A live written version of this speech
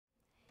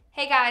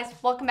Hey guys,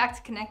 welcome back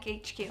to Konnect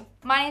HQ.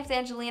 My name's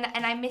Angelina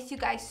and I miss you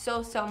guys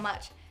so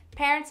much.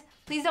 Parents,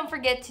 please don't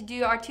forget to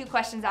do our 2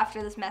 questions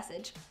after this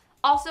message.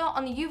 Also,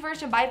 on the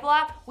YouVersion Bible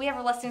app, we have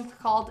a lesson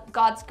called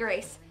God's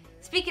Grace.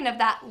 Speaking of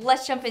that,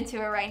 let's jump into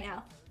it right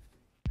now.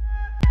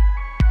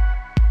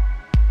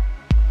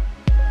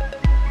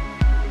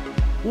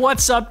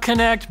 What's up,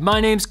 Konnect?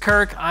 My name's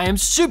Kirk. I am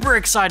super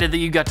excited that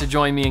you got to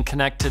join me in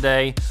Konnect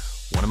today.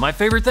 One of my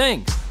favorite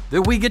things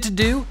that we get to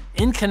do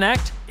in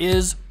Konnect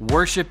is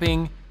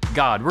worshiping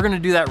God. We're gonna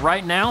do that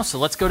right now, so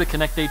let's go to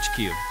Konnect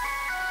HQ.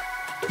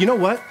 You know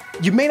what?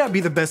 You may not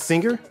be the best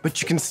singer,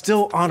 but you can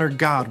still honor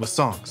God with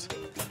songs.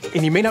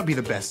 And you may not be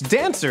the best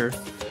dancer,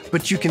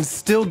 but you can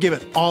still give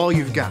it all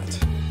you've got.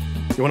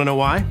 You wanna know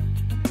why?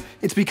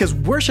 It's because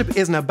worship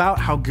isn't about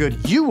how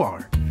good you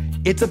are.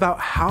 It's about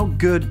how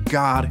good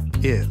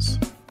God is.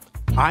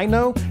 I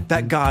know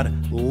that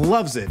God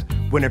loves it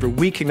whenever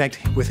we connect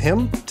with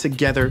Him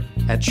together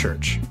at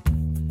church.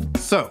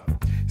 So,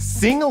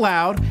 sing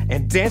aloud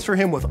and dance for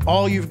Him with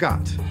all you've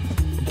got.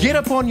 Get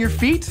up on your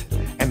feet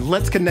and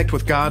let's connect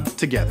with God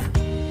together.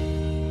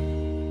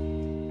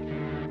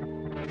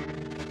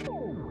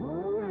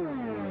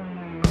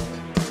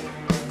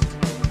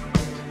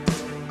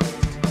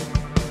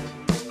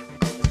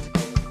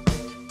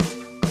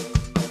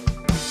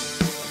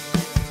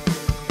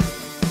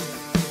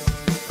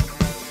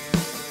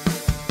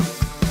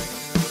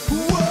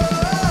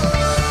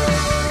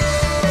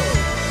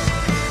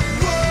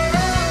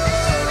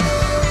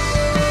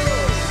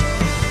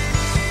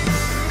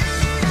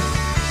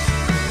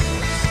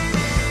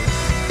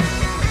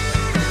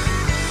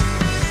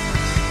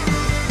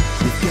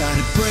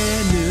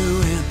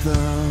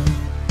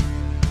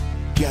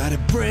 Got a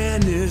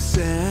brand new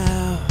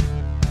sound,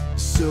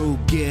 so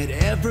get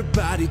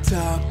everybody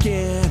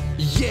talking,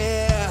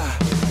 yeah.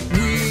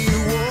 We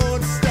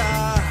won't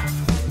stop,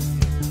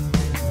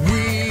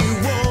 we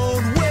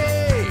won't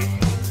wait.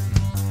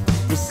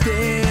 We'll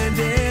stand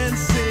and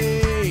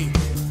sing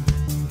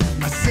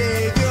our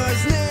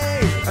Savior's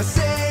name, our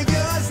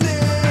Savior's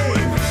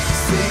name.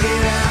 Sing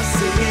it out,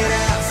 sing it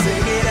out,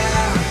 sing it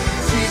out.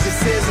 Jesus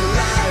is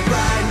alive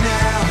right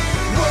now.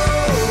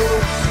 Whoa,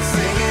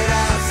 sing it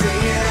out,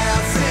 sing it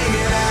out, sing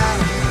it out.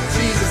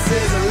 Jesus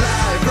is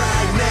alive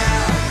right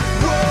now.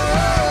 Whoa,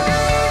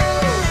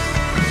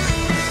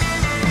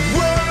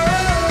 whoa.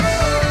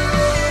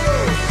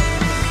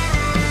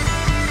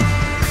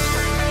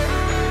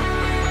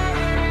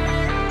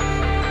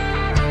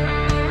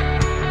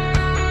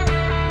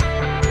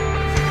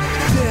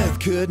 Death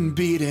couldn't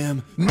beat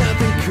him,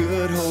 nothing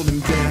could hold him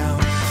down.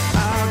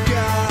 Our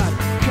God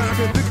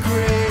conquered the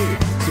grave,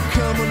 so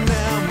come on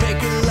now,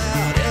 make it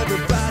loud.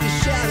 Everybody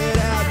shout it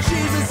out.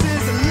 Jesus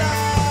is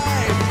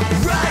alive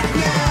right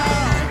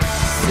now.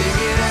 Sing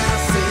it out,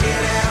 sing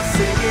it out,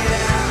 sing it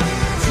out.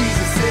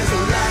 Jesus is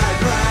alive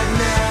right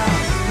now.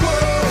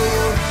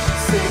 Whoa,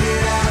 sing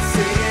it out,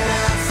 sing it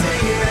out,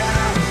 sing it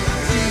out.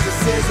 Jesus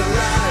is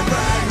alive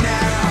right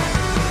now.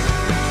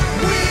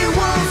 We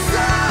won't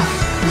stop,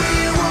 we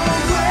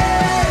won't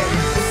wait.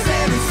 We'll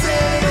stand and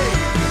sing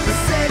the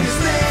Savior's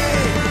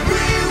name.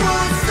 We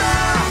won't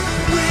stop,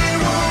 we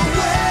won't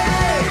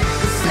wait.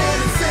 We'll stand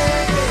and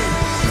sing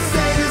the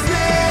Savior's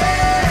name.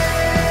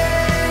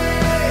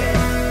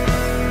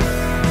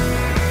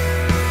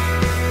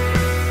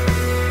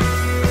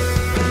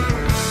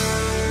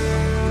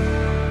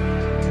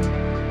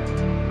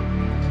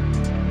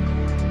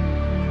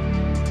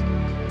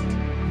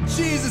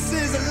 Jesus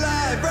is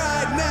alive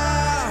right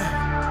now.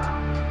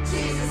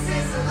 Jesus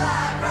is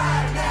alive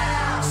right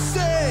now.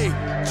 Say,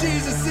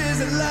 Jesus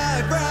is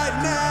alive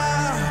right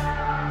now.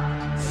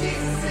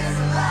 Jesus is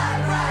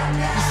alive right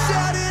now.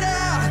 Shout it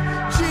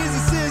out.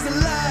 Jesus is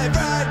alive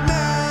right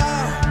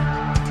now.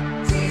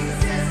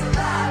 Jesus is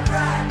alive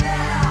right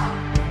now.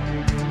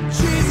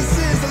 Jesus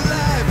is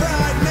alive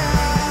right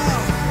now.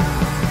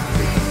 Jesus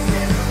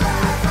is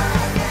alive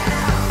right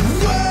now.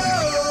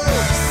 Whoa!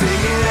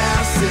 Sing it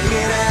out, sing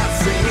it out,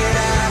 sing it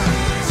out.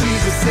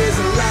 Jesus is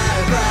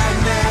alive right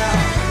now.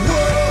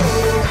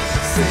 Whoa!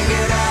 Sing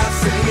it out,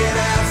 sing it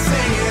out,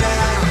 sing it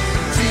out.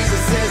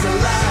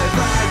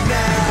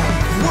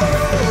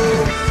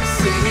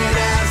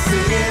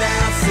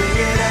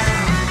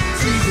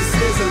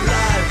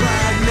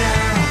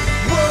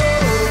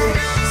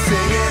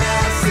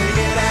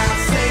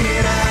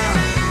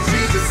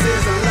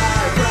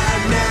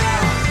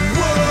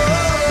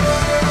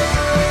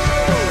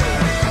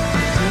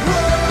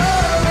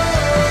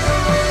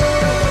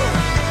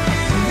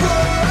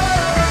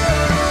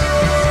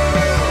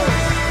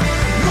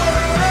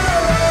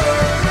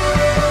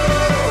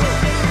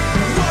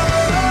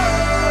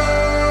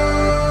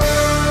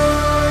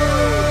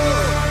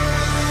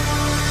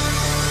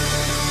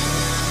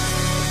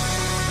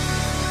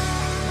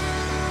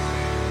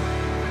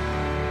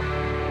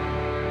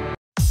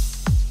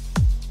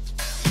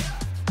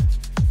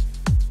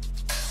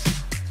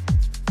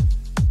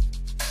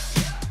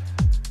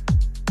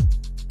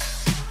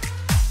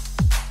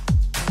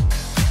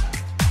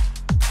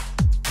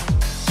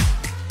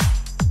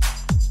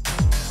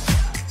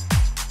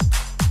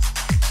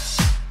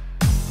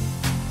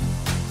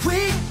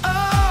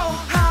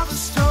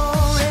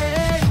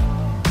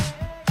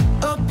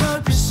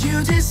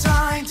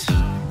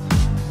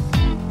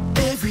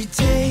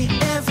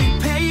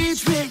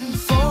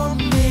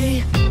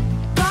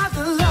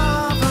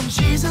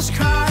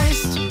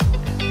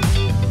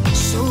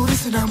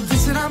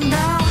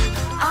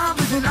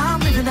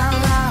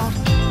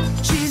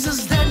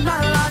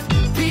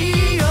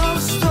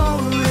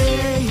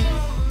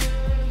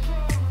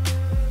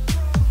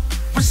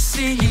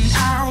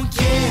 out,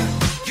 yeah.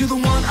 You're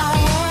the one I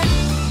want,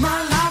 my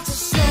life to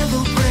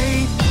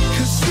celebrate.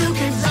 'Cause you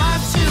gave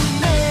life to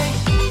me.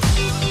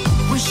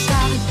 Wish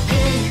I could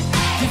pay,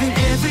 living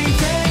every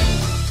day,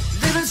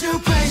 living to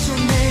praise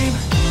your name.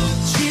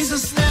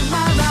 Jesus, let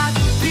my life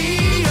be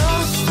your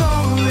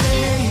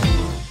story.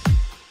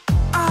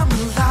 I'm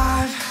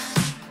alive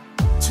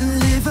to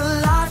live a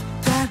life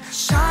that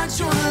shines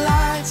your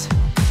light.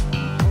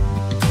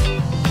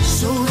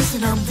 So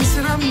listen up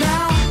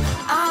now.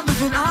 I'm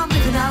living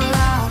out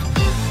loud.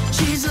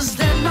 Jesus,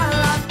 let my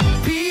life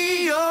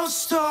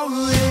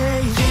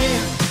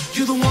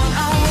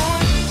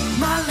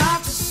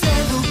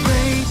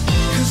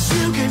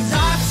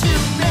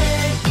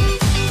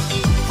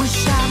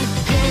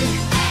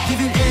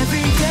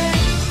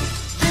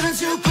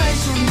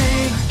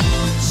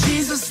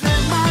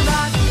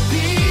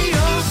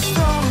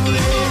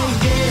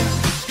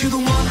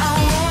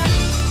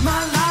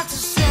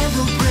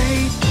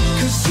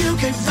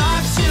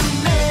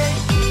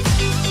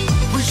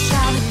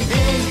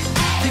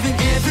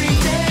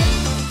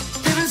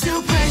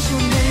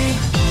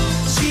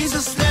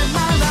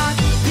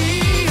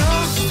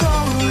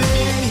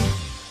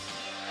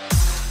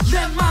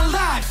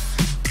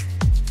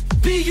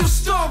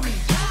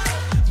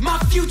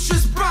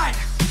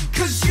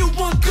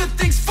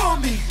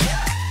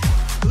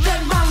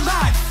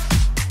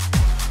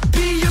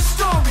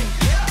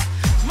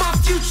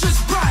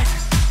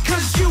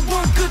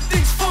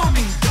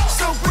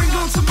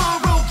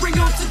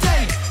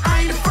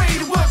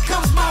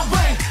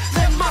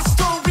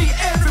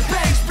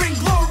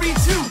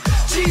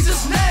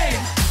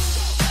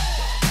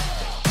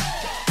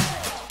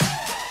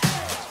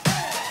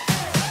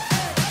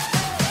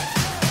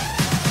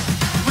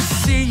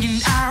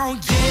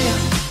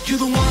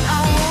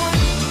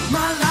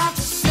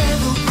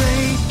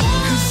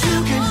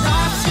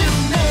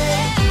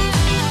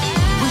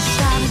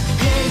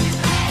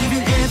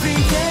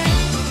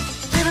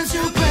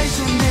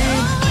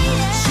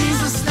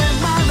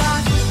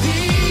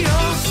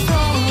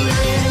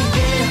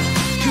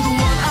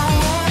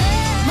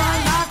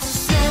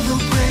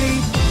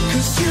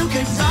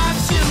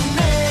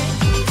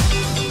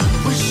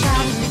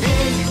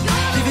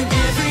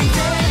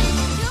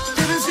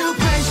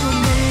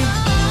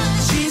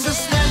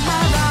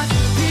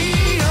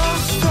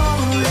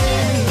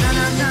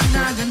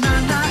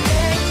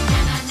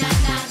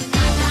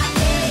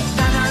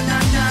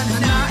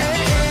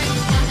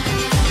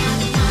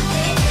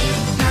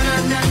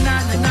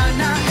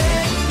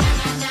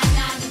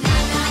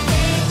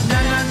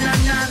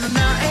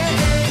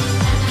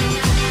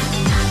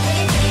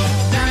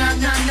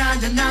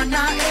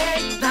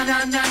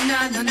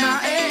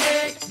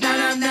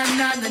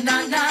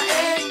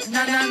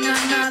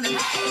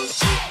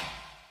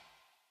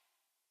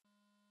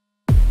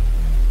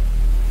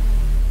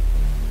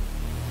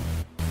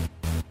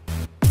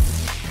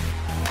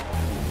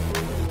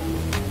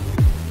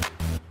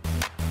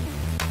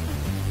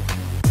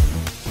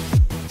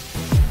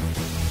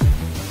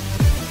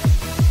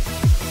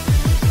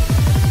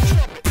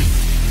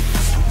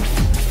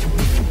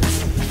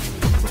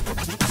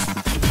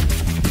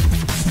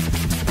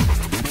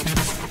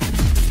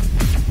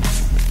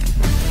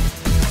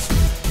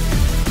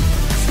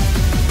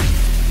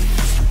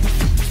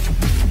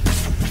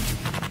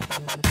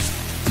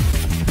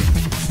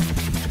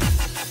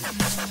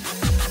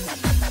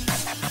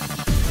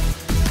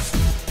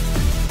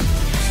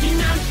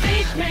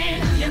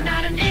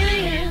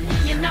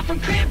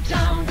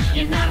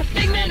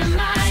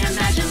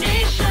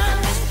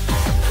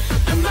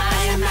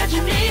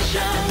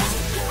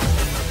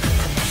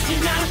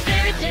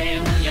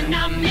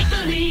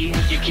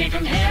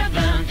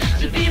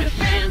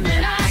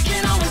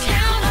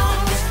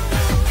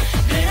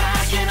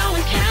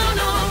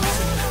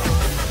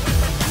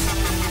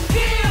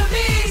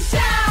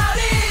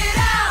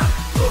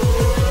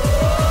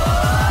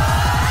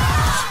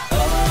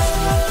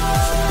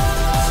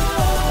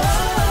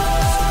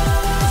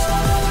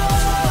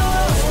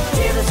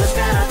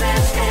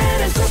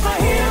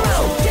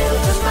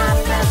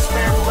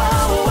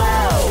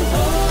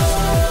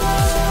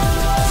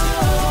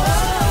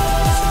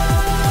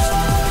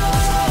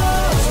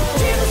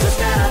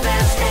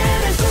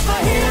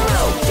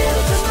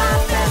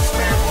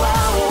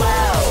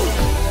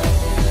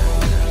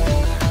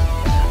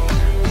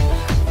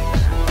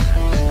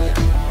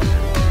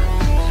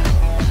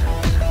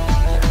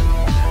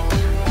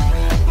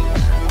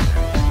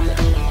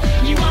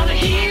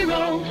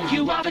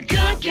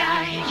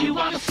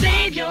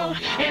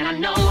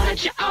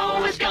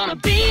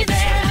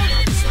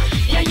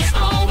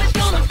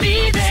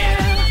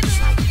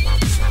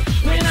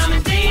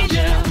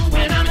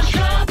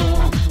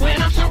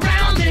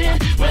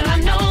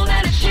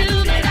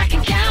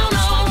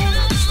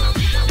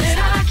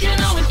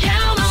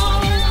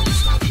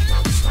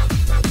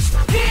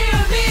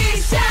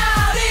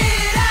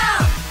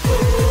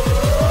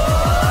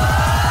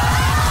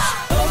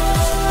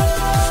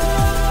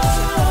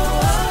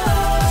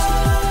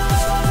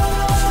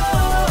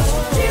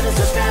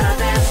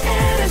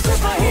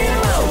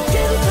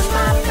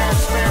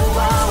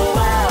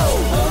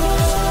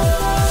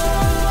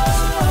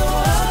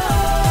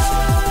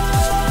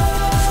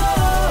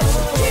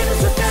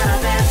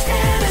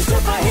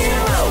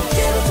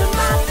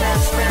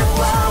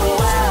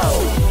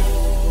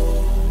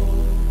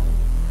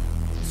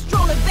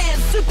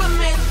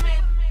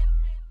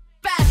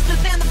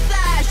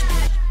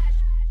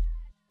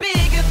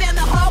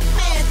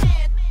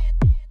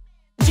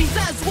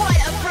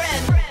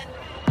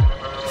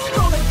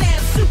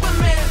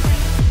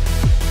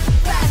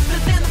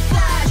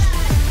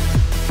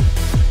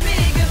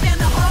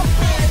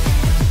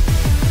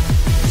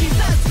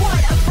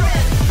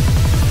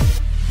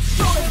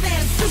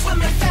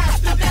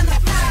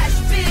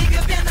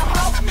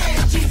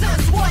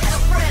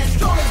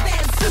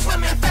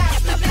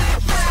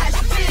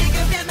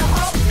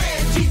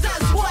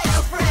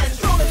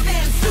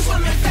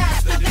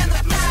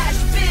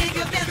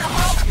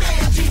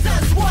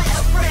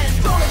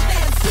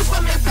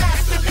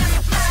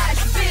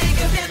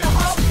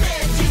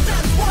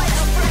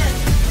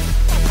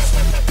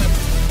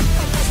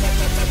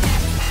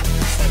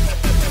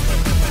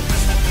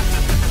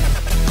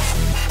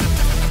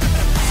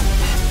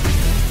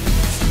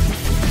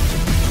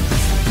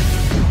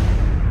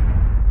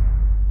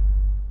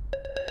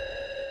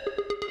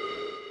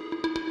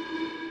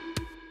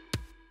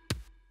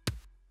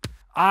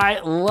I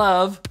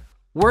love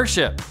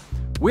worship.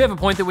 We have a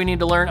point that we need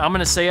to learn. I'm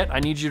gonna say it. I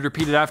need you to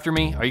repeat it after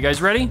me. Are you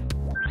guys ready?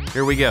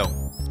 Here we go.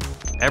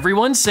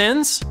 Everyone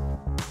sins,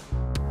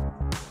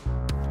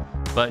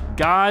 but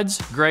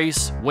God's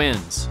grace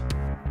wins.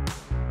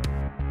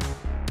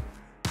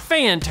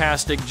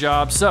 Fantastic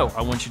job. So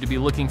I want you to be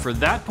looking for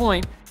that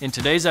point in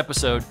today's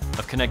episode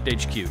of Konnect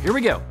HQ. Here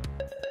we go.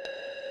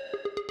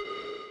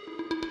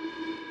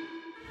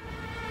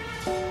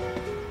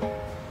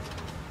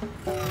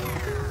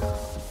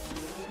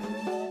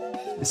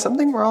 Is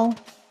something wrong?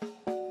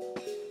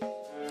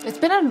 It's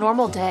been a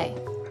normal day.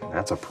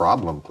 That's a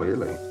problem,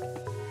 clearly.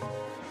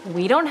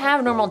 We don't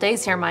have normal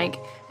days here, Mike.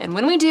 And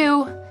when we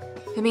do,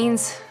 it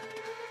means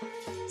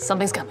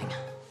something's coming.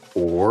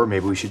 Or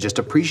maybe we should just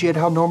appreciate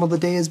how normal the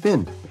day has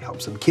been. We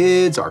helped some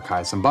kids,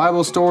 archived some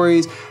Bible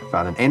stories,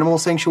 found an animal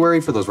sanctuary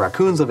for those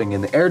raccoons living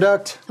in the air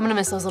duct. I'm gonna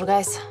miss those little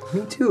guys.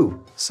 Me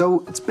too.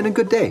 So it's been a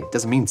good day.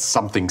 Doesn't mean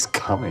something's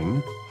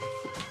coming.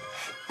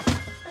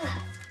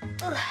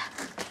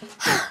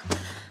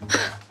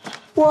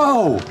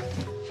 Whoa!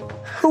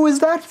 Who is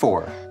that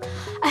for?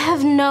 I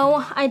have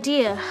no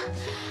idea.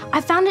 I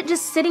found it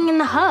just sitting in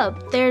the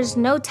hub. There's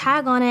no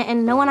tag on it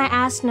and no one I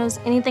asked knows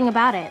anything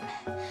about it.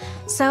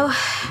 So,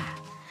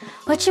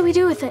 what should we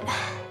do with it?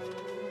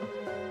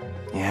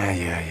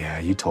 Yeah,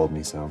 you told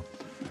me so.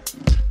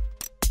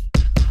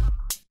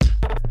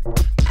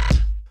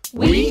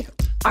 We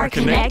are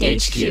Konnect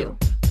HQ.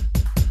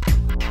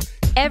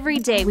 Every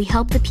day we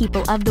help the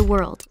people of the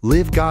world.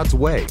 Live God's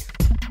way.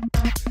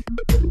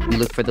 We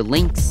look for the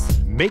links.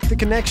 Make the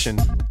connection.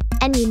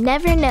 And you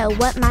never know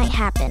what might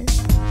happen.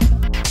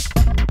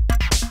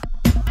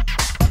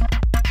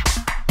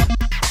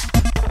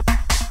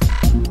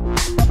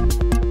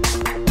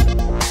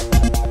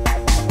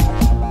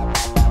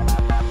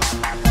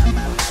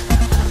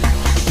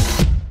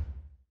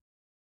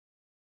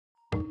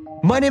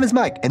 My name is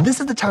Mike, and this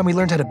is the time we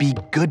learned how to be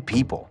good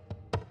people.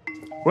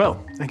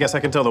 Well, I guess I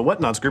can tell the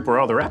Whatnots group where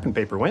all the wrapping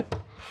paper went.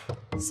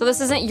 So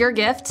this isn't your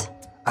gift?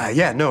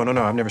 Yeah, no,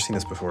 I've never seen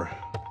this before.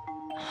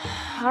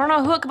 I don't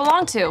know who it could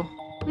belong to.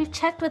 We've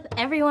checked with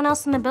everyone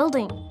else in the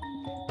building.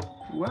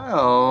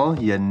 Well,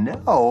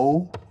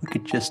 we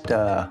could just,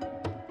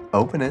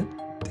 open it,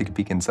 take a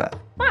peek inside.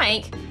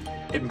 Mike,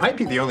 It might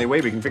be the only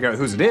way we can figure out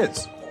whose it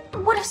is.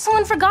 What if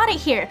someone forgot it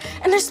here?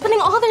 And they're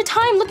spending all their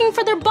time looking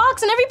for their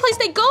box, and every place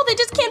they go, they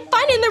just can't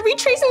find it, and they're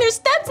retracing their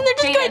steps, and they're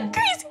just going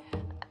crazy.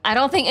 I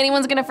don't think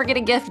anyone's gonna forget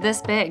a gift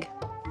this big.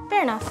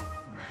 Fair enough.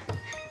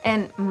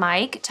 And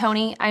Mike,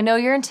 Tony, I know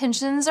your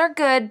intentions are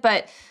good,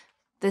 but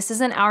this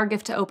isn't our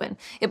gift to open.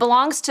 It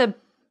belongs to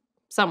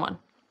someone.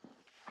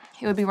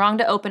 It would be wrong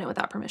to open it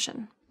without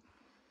permission.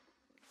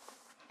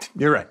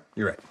 You're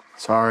right.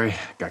 Sorry,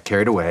 got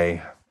carried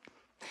away.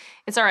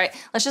 It's all right.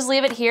 Let's just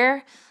leave it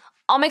here.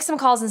 I'll make some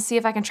calls and see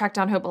if I can track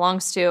down who it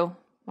belongs to.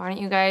 Why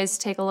don't you guys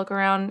take a look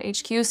around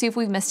HQ, see if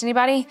we've missed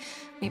anybody?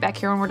 Meet back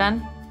here when we're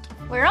done.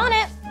 We're on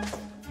it.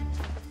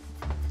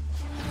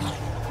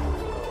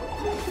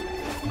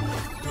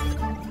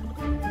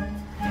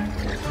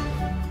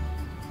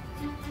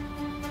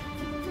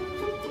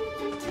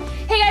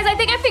 Hey guys, I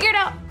think I figured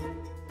out.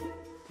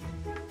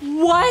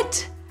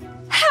 What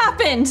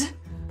happened?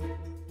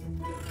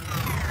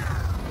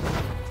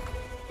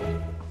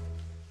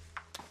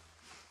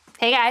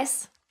 Hey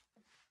guys,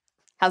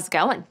 how's it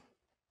going?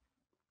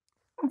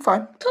 I'm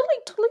fine.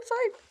 Totally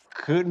fine.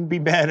 Couldn't be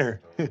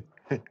better.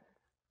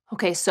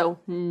 Okay, so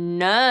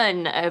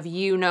none of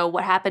you know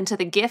what happened to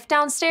the gift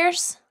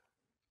downstairs?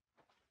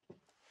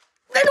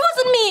 It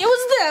wasn't me, it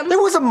was them. It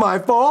wasn't my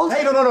fault.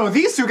 Hey, no.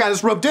 These two got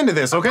us roped into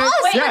this, okay?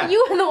 Wait, yeah.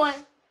 you were the one.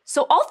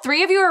 So all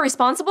three of you are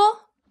responsible?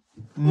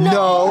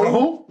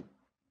 No.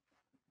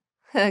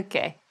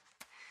 Okay.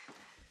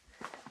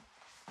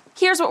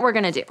 Here's what we're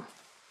gonna do.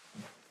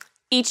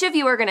 Each of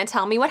you are gonna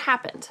tell me what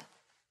happened.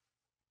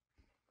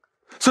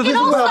 So this is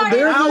all what started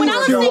they're when I these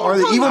was two thinking are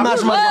the evil Whoa,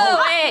 masterminds.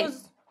 Whoa, hey!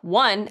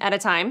 One at a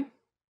time.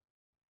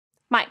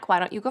 Mike, why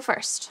don't you go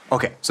first?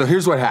 Okay, so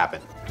here's what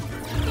happened.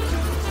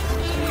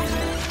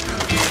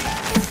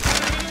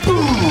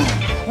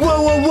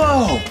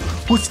 Whoa!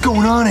 What's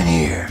going on in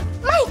here?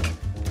 Mike,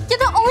 you're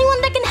the only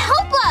one that can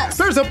help us.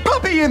 There's a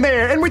puppy in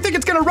there, and we think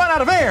it's gonna run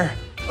out of air.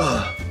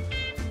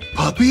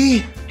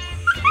 Puppy?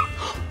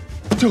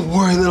 Don't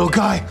worry, little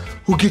guy.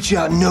 We'll get you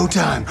out in no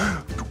time.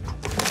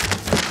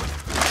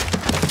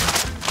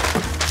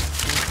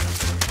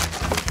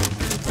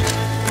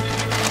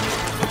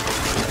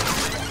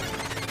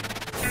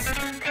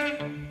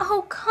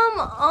 Oh, come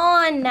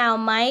on now,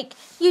 Mike.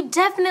 You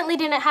definitely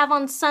didn't have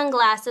on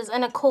sunglasses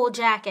and a cool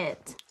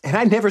jacket. And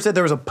I never said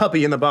there was a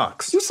puppy in the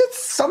box. You said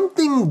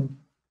something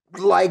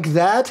like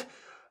that.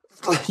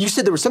 You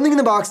said there was something in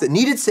the box that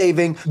needed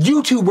saving.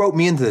 You two wrote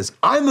me into this.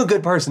 I'm a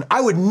good person. I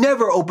would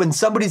never open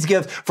somebody's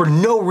gift for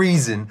no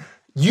reason.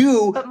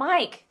 But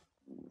Mike.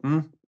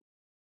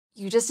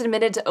 You just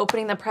admitted to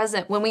opening the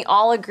present when we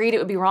all agreed it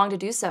would be wrong to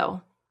do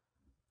so.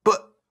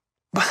 But.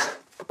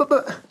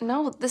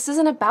 No, this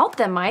isn't about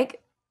them,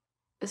 Mike.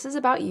 This is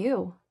about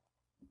you.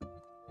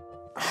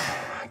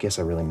 I guess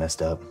I really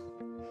messed up.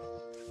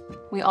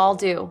 We all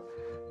do.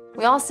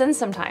 We all sin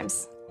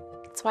sometimes.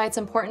 That's why it's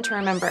important to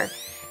remember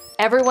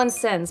everyone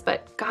sins,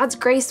 but God's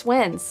grace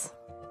wins.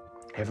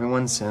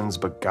 Everyone sins,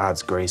 but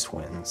God's grace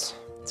wins.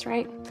 That's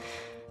right.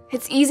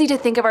 It's easy to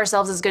think of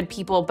ourselves as good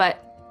people, but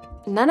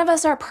none of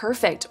us are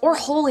perfect or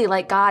holy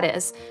like God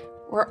is.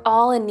 We're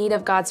all in need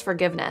of God's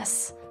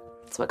forgiveness.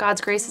 That's what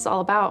God's grace is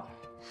all about.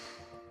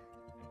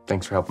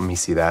 Thanks for helping me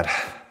see that.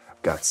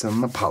 I've got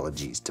some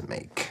apologies to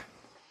make.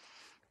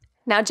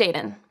 Now,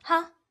 Jaden.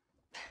 Huh?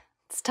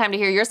 It's time to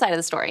hear your side of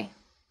the story.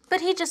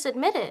 But he just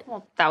admitted.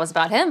 Well, that was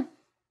about him.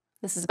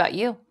 This is about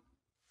you.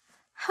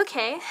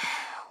 Okay,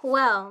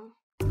 well.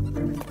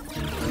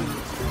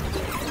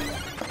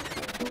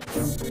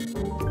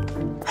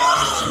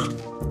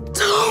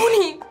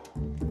 Tony!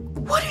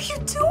 What are you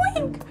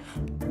doing?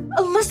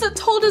 Alyssa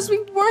told us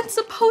we weren't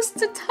supposed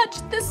to touch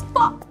this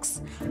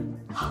box.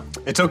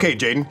 It's okay,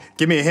 Jaden.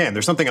 Give me a hand.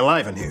 There's something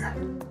alive in here.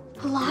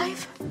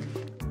 Alive?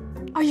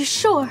 Are you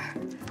sure?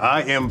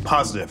 I am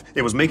positive.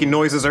 It was making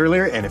noises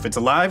earlier, and if it's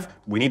alive,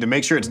 we need to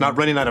make sure it's not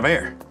running out of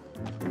air.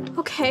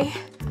 Okay,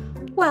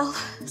 well,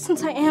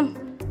 since I am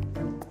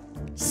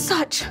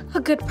such a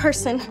good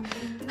person,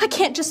 I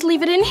can't just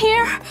leave it in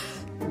here.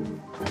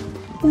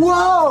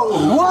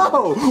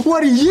 Whoa!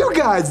 What are you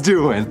guys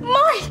doing?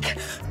 Mike!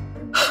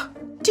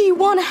 Do you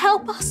want to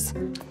help us?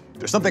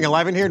 There's something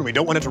alive in here, and we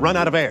don't want it to run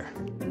out of air.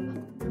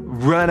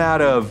 Run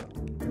out of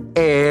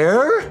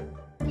air?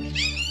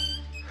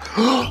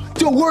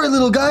 Don't worry,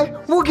 little guy.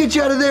 We'll get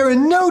you out of there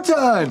in no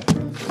time.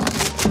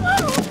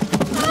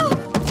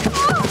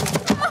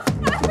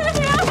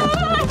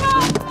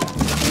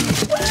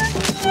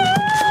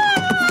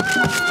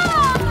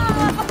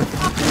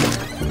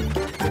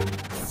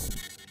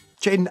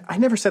 Jaden, I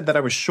never said that I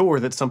was sure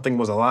that something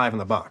was alive in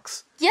the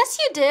box. Yes,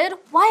 you did.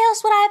 Why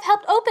else would I have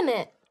helped open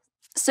it?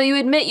 So you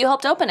admit you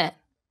helped open it?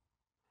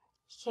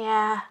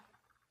 Yeah,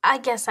 I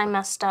guess I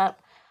messed up.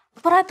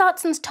 But I thought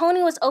since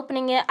Tony was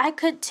opening it, I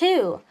could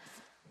too.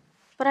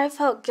 But I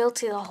felt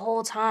guilty the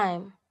whole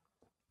time.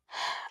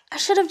 I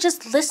should have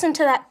just listened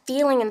to that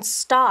feeling and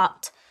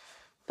stopped.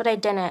 But I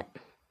didn't.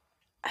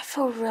 I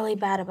feel really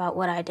bad about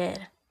what I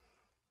did.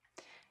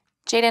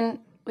 Jaden,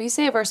 will you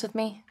say a verse with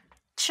me?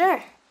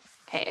 Sure.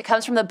 Okay, it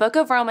comes from the book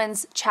of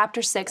Romans,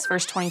 chapter 6,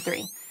 verse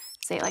 23.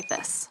 Say it like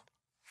this.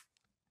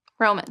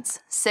 Romans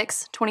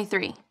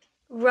 6:23.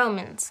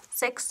 Romans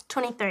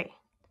 6:23.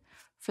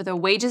 For the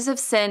wages of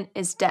sin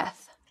is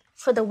death,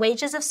 For the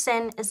wages of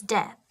sin is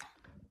death,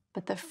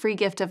 but the free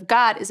gift of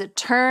God is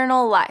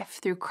eternal life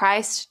through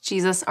Christ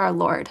Jesus our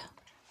Lord.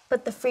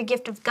 but the free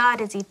gift of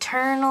God is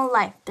eternal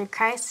life through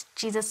Christ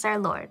Jesus our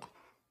Lord.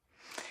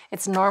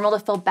 It's normal to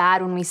feel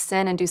bad when we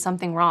sin and do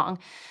something wrong.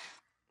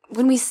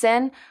 When we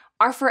sin,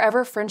 our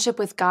forever friendship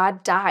with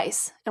God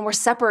dies, and we're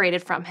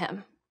separated from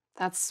Him.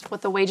 That's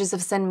what the wages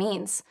of sin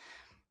means.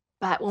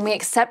 But when we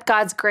accept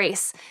God's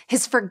grace,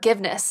 His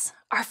forgiveness,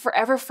 our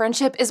forever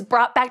friendship is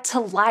brought back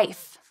to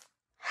life.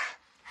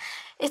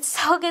 It's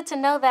so good to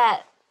know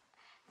that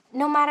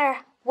no matter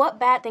what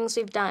bad things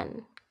we've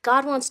done,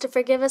 God wants to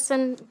forgive us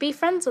and be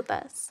friends with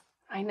us.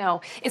 I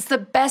know. It's the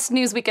best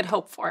news we could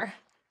hope for.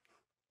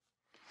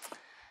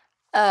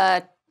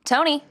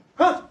 Tony.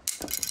 Huh?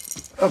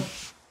 Oh.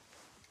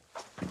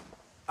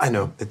 I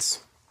know.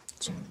 It's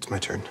my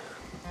turn.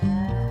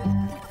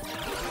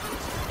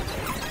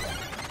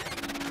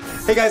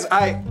 Hey guys,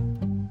 I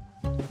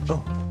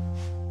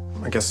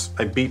guess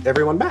I beat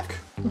everyone back.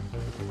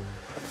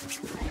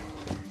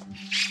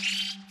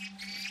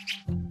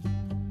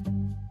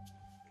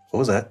 What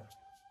was that?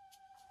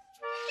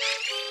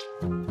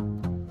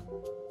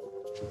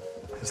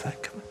 Is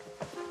that coming?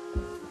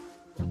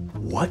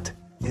 What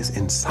is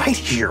inside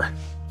here?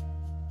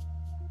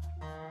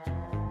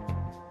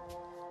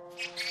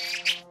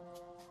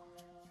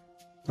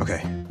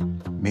 Okay,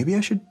 maybe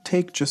I should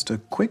take just a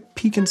quick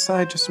peek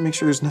inside just to make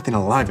sure there's nothing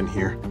alive in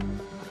here.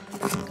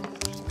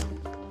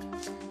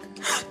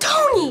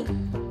 Tony!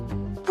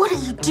 What are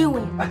you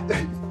doing?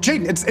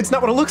 Jaden, it's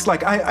not what it looks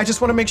like. I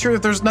just want to make sure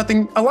that there's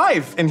nothing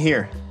alive in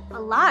here.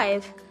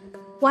 Alive?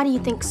 Why do you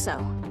think so?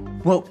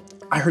 Well,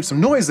 I heard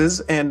some noises,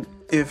 and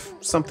if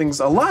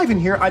something's alive in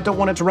here, I don't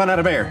want it to run out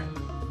of air.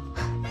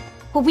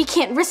 Well, we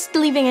can't risk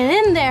leaving it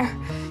in there.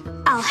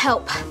 I'll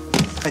help.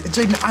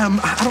 Jaden,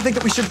 I don't think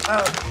that we should,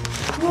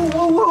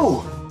 Whoa.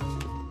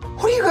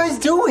 What are you guys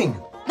doing?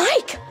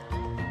 Mike!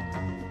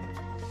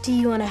 Do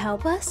you want to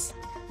help us?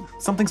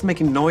 Something's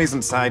making noise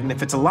inside, and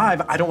if it's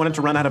alive, I don't want it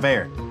to run out of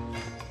air.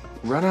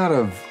 Run out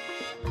of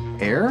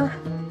air?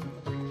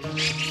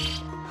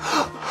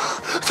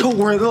 Don't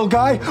worry, little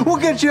guy. We'll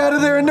get you out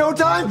of there in no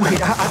time. Wait,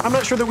 I'm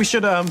not sure that we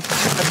should,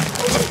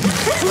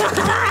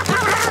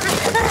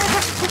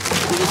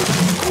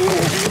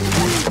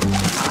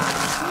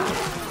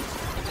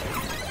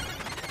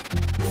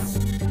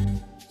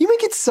 You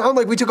make it sound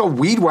like we took a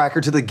weed whacker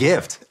to the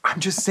gift.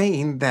 I'm just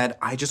saying that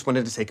I just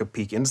wanted to take a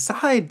peek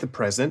inside the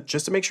present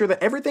just to make sure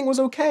that everything was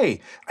okay.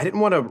 I didn't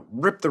want to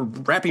rip the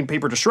wrapping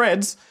paper to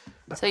shreds.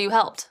 So you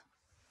helped.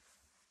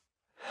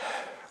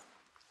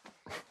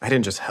 I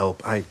didn't just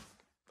help. I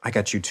I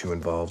got you two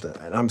involved,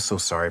 and I'm so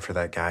sorry for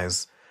that,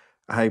 guys.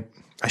 I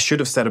should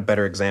have set a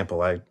better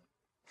example. I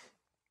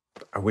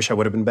wish I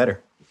would have been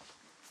better.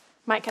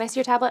 Mike, can I see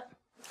your tablet?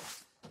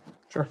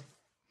 Sure.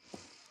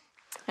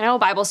 I know a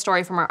Bible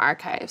story from our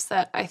archives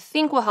that I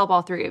think will help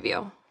all three of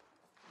you.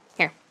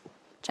 Here,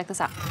 check this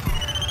out.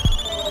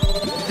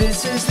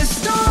 This is the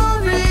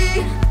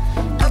story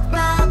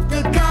about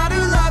the God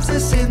who loves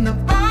us in the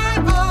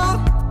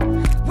Bible.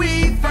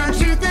 We find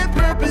truth and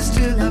purpose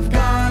to love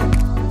God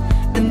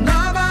and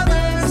love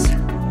others.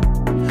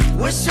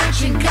 We're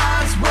searching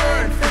God's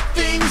word for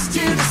things to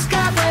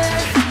discover.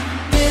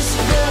 This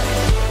book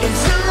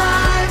is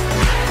alive,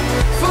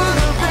 full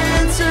of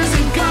answers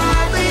and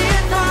godly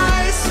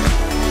advice.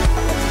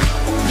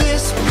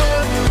 This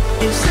book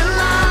is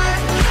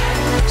alive.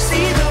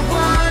 See the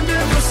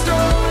wonderful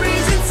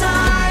stories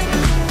inside.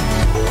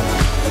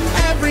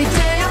 Every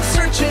day I'm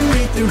searching,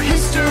 read through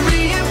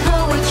history and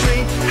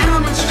poetry. How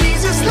much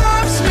Jesus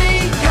loves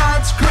me.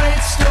 God's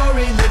great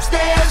story lives.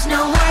 There's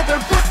no other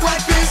book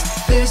like this.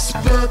 This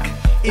book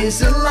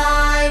is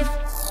alive.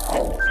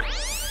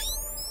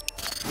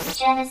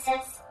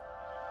 Genesis.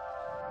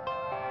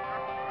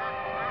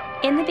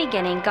 In the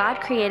beginning, God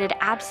created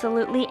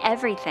absolutely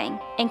everything,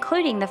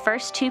 including the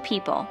first two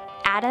people,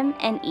 Adam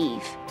and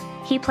Eve.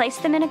 He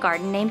placed them in a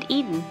garden named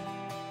Eden.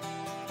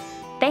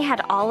 They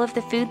had all of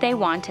the food they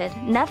wanted.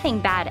 Nothing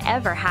bad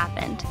ever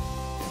happened.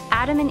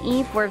 Adam and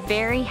Eve were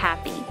very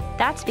happy.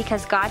 That's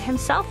because God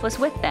Himself was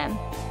with them.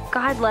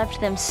 God loved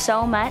them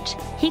so much,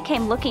 He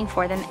came looking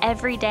for them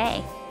every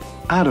day.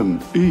 Adam,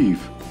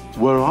 Eve,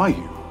 where are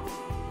you?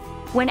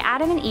 When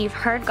Adam and Eve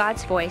heard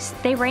God's voice,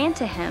 they ran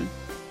to Him.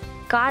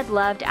 God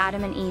loved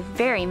Adam and Eve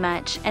very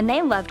much, and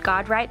they loved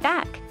God right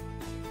back.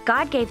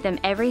 God gave them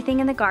everything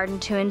in the garden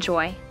to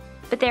enjoy,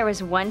 but there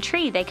was one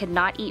tree they could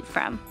not eat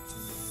from.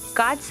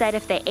 God said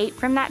if they ate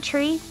from that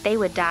tree, they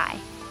would die.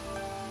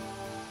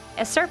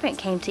 A serpent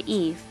came to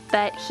Eve,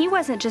 but he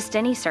wasn't just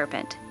any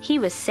serpent. He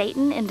was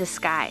Satan in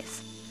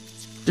disguise.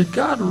 Did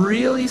God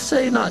really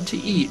say not to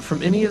eat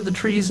from any of the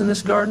trees in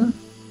this garden?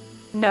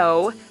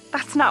 No,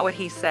 that's not what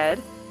He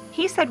said.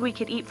 He said we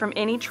could eat from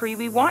any tree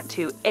we want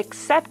to,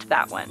 except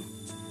that one.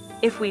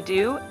 If we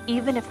do,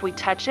 even if we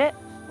touch it,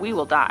 we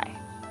will die.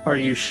 Are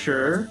you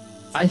sure?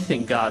 I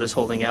think God is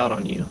holding out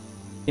on you.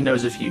 He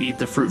knows if you eat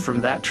the fruit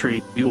from that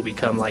tree, you will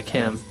become like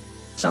Him.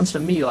 Sounds to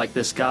me like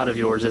this God of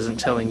yours isn't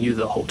telling you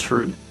the whole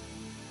truth.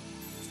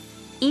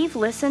 Eve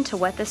listened to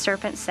what the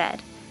serpent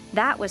said.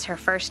 That was her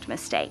first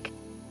mistake.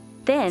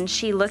 Then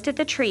she looked at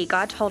the tree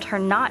God told her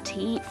not to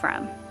eat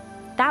from.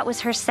 That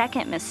was her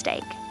second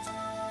mistake.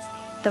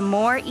 The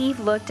more Eve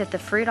looked at the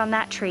fruit on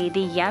that tree,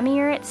 the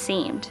yummier it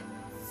seemed.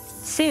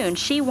 Soon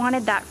she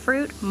wanted that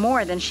fruit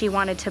more than she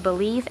wanted to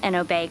believe and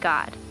obey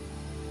God.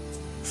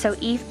 So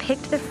Eve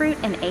picked the fruit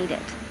and ate it.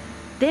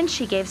 Then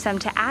she gave some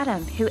to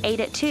Adam, who ate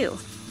it too.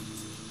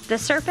 The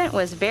serpent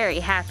was very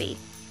happy,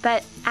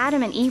 but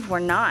Adam and Eve were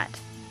not.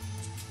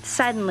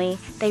 Suddenly,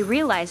 they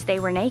realized they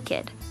were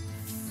naked.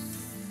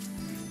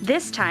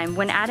 This time,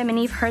 when Adam and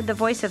Eve heard the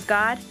voice of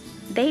God,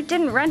 they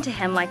didn't run to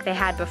Him like they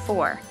had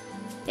before.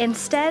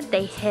 Instead,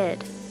 they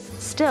hid.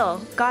 Still,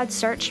 God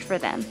searched for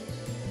them.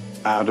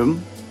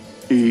 Adam,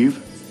 Eve,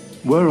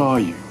 where are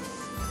you?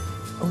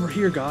 Over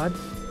here, God.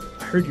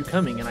 I heard you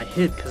coming and I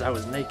hid because I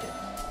was naked.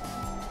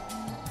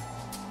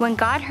 When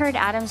God heard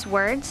Adam's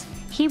words,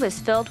 he was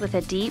filled with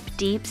a deep,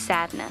 deep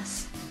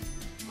sadness.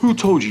 Who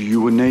told you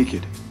you were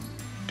naked?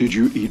 Did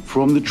you eat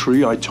from the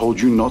tree I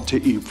told you not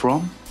to eat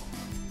from?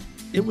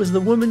 It was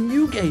the woman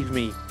you gave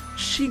me.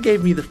 She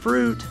gave me the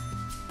fruit.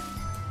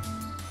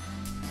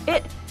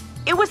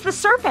 It was the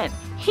serpent.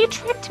 He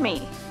tricked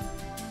me.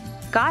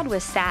 God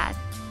was sad.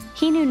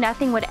 He knew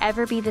nothing would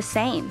ever be the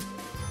same.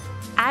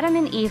 Adam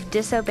and Eve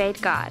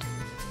disobeyed God.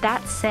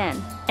 That's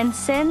sin, and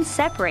sin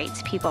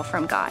separates people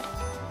from God.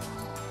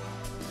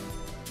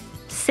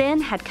 Sin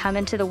had come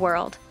into the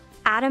world.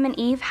 Adam and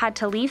Eve had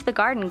to leave the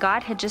garden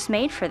God had just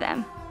made for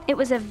them. It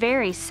was a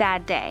very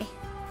sad day.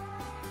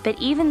 But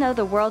even though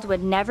the world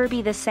would never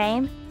be the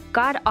same,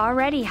 God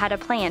already had a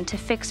plan to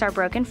fix our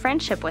broken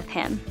friendship with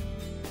Him.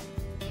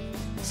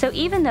 So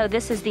even though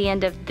this is the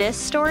end of this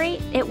story,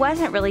 it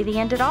wasn't really the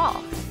end at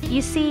all.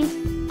 You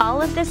see,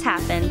 all of this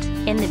happened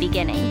in the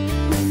beginning.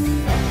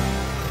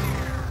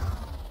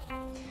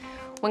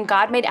 When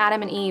God made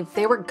Adam and Eve,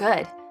 they were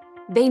good.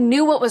 They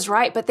knew what was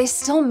right, but they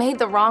still made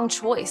the wrong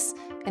choice,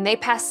 and they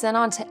passed sin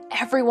on to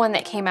everyone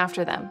that came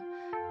after them.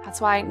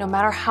 That's why no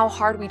matter how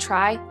hard we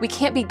try, we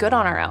can't be good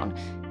on our own.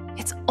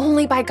 It's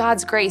only by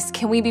God's grace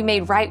can we be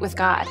made right with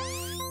God.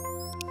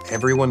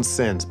 Everyone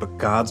sins, but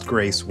God's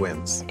grace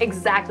wins.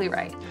 Exactly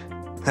right.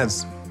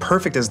 As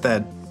perfect as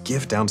that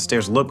gift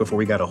downstairs looked before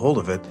we got a hold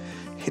of it,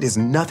 it is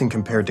nothing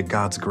compared to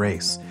God's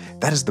grace.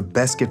 That is the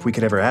best gift we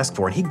could ever ask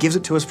for, and He gives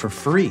it to us for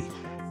free.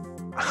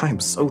 I'm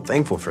so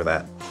thankful for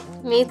that.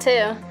 Me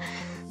too.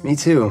 Me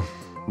too.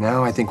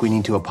 Now I think we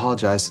need to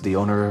apologize to the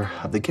owner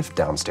of the gift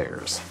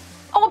downstairs.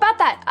 Oh, about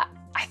that,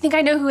 I think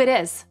I know who it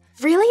is.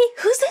 Really?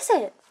 Whose is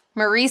it?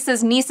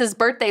 Maurice's niece's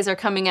birthdays are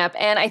coming up,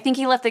 and I think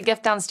he left the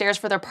gift downstairs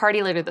for their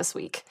party later this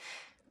week.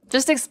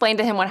 Just explain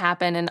to him what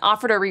happened and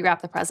offer to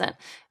rewrap the present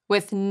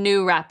with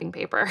new wrapping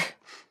paper.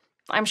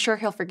 I'm sure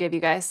he'll forgive you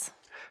guys.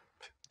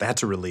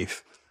 That's a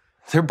relief.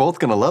 They're both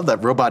gonna love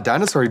that robot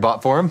dinosaur he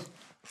bought for him.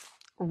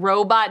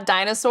 Robot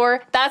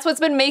dinosaur? That's what's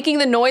been making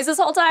the noise this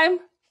whole time?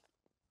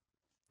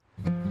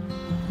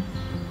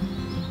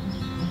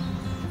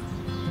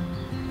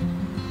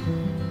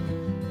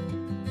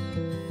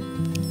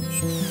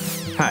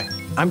 Hi,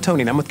 I'm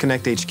Tony and I'm with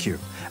Konnect HQ.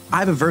 I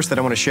have a verse that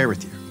I want to share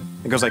with you.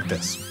 It goes like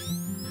this.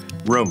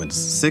 Romans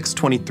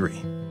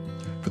 6:23.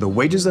 For the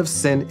wages of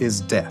sin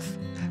is death,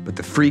 but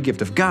the free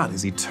gift of God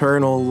is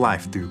eternal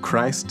life through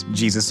Christ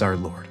Jesus our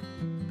Lord.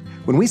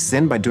 When we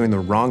sin by doing the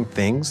wrong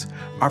things,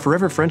 our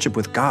forever friendship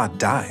with God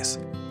dies.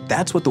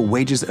 That's what the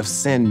wages of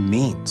sin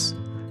means.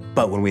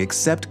 But when we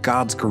accept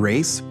God's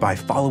grace by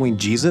following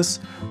Jesus,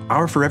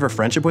 our forever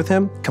friendship with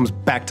Him comes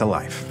back to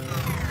life.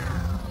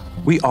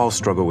 We all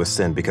struggle with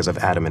sin because of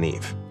Adam and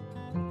Eve.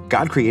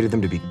 God created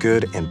them to be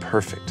good and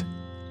perfect.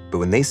 But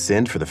when they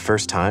sinned for the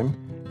first time,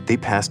 they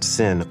passed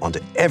sin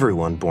onto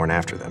everyone born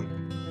after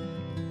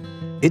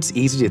them. It's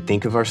easy to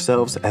think of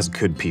ourselves as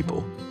good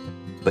people,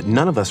 but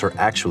none of us are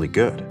actually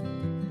good.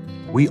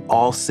 We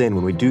all sin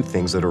when we do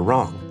things that are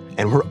wrong,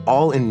 and we're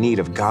all in need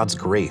of God's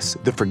grace,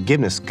 the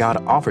forgiveness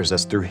God offers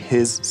us through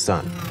His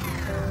Son.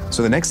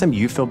 So the next time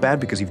you feel bad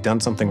because you've done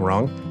something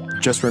wrong,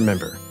 just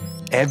remember,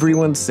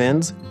 everyone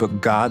sins, but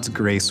God's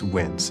grace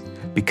wins.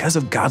 Because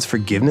of God's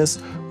forgiveness,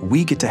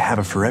 we get to have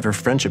a forever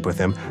friendship with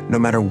Him no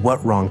matter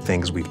what wrong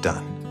things we've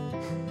done.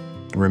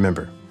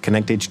 Remember,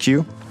 Konnect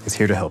HQ is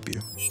here to help you.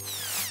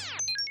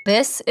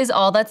 This is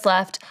all that's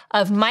left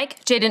of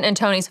Mike, Jaden, and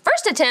Tony's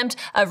first attempt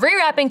of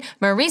rewrapping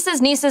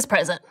Maurice's niece's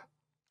present.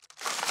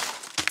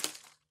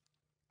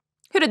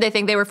 Who did they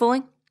think they were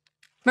fooling?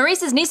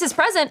 Maurice's niece's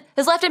present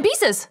is left in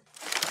pieces,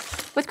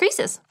 with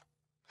creases.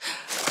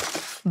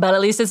 But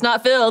at least it's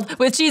not filled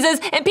with cheeses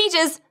and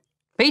peaches.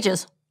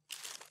 Peaches.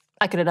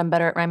 I could have done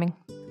better at rhyming.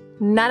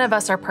 None of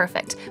us are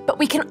perfect, but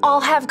we can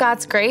all have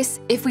God's grace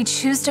if we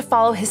choose to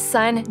follow His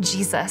Son,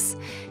 Jesus.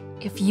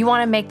 If you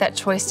want to make that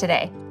choice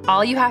today,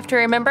 all you have to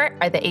remember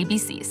are the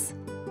ABCs.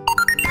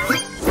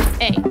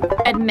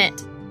 A,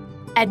 admit.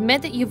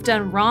 Admit that you've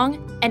done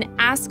wrong and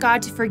ask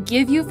God to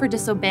forgive you for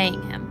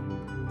disobeying Him.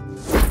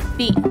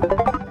 B,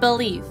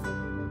 believe.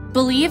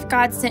 Believe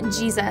God sent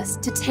Jesus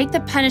to take the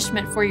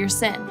punishment for your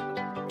sin.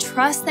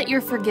 Trust that you're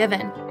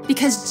forgiven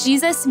because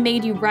Jesus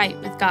made you right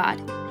with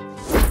God.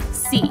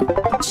 C,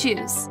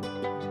 choose.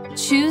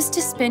 Choose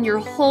to spend your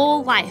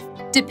whole life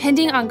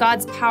depending on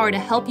God's power to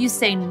help you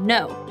say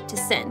no to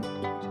sin.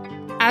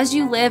 As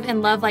you live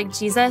and love like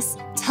Jesus,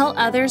 tell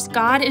others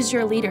God is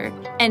your leader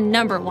and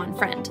 #1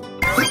 friend.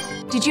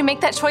 Did you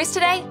make that choice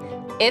today?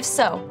 If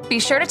so, be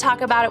sure to talk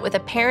about it with a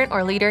parent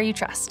or leader you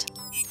trust.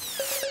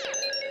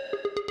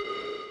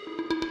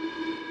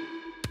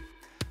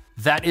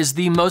 That is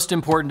the most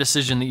important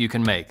decision that you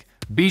can make.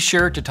 Be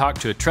sure to talk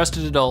to a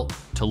trusted adult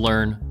to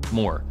learn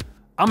more.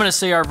 I'm gonna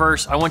say our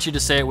verse. I want you to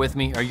say it with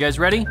me. Are you guys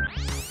ready?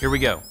 Here we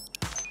go.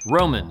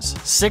 Romans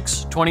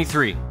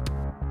 6:23.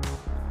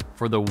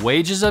 For the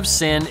wages of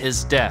sin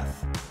is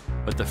death,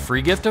 but the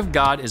free gift of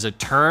God is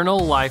eternal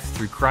life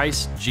through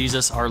Christ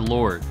Jesus our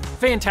Lord.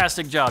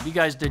 Fantastic job, you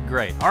guys did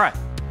great. All right,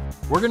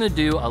 we're gonna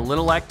do a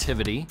little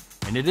activity,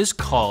 and it is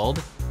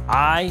called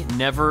I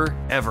Never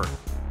Ever.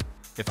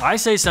 If I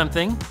say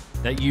something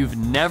that you've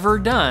never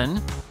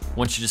done, I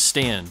want you to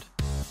stand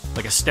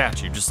like a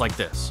statue, just like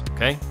this,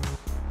 okay?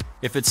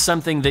 If it's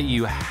something that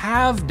you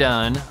have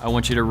done, I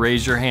want you to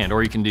raise your hand,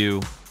 or you can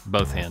do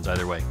both hands,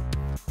 either way.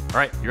 All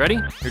right, you ready?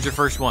 Here's your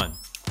first one.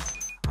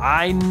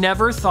 I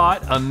never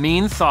thought a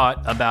mean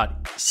thought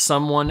about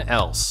someone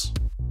else.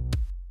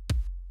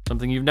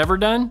 Something you've never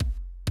done?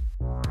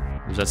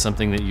 Or is that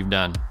something that you've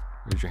done?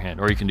 Raise your hand,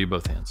 or you can do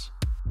both hands.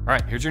 All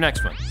right, here's your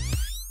next one.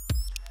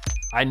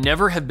 I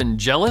never have been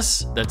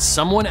jealous that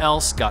someone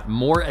else got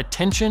more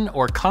attention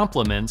or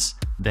compliments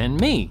than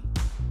me.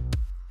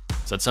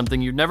 Is that something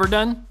you've never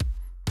done?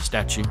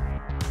 Statue.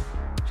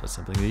 Is that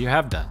something that you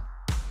have done?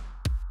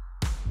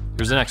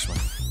 Here's the next one.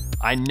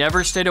 I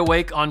never stayed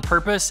awake on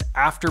purpose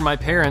after my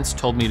parents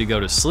told me to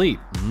go to sleep.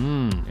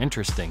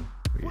 Interesting.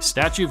 Are you a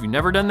statue? Have you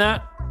never done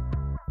that?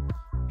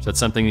 Is that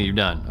something that you've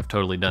done? I've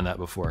totally done that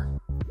before.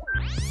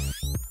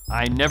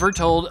 I never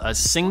told a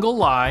single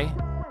lie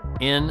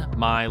in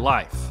my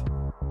life.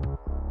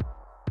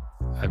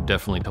 I've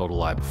definitely told a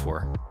lie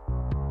before.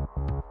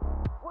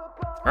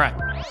 All right,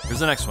 here's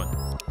the next one.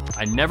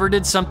 I never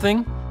did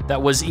something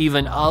that was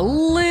even a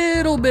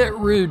little bit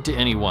rude to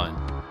anyone.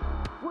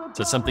 Is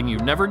that something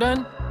you've never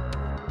done?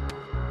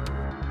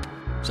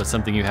 Is that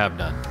something you have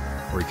done?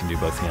 Or you can do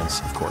both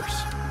hands, of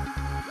course.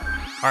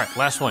 All right,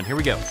 last one, here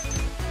we go.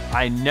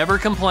 I never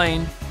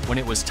complained when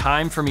it was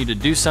time for me to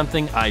do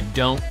something I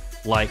don't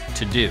like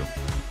to do.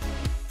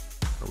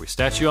 Are we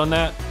statue on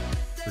that?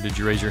 Or did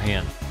you raise your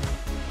hand?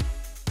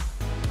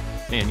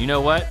 Man, you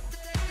know what?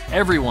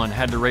 Everyone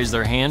had to raise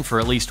their hand for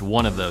at least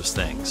one of those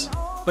things.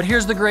 But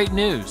here's the great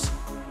news.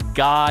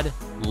 God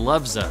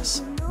loves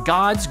us.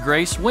 God's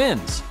grace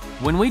wins.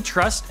 When we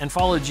trust and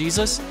follow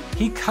Jesus,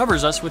 He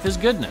covers us with His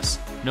goodness,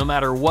 no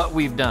matter what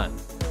we've done.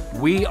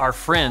 We are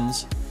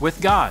friends with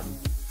God.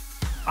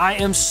 I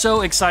am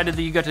so excited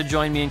that you got to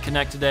join me in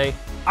Konnect today.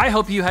 I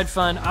hope you had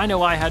fun. I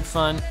know I had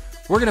fun.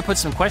 We're going to put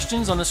some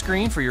questions on the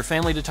screen for your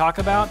family to talk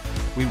about.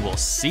 We will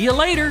see you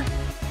later.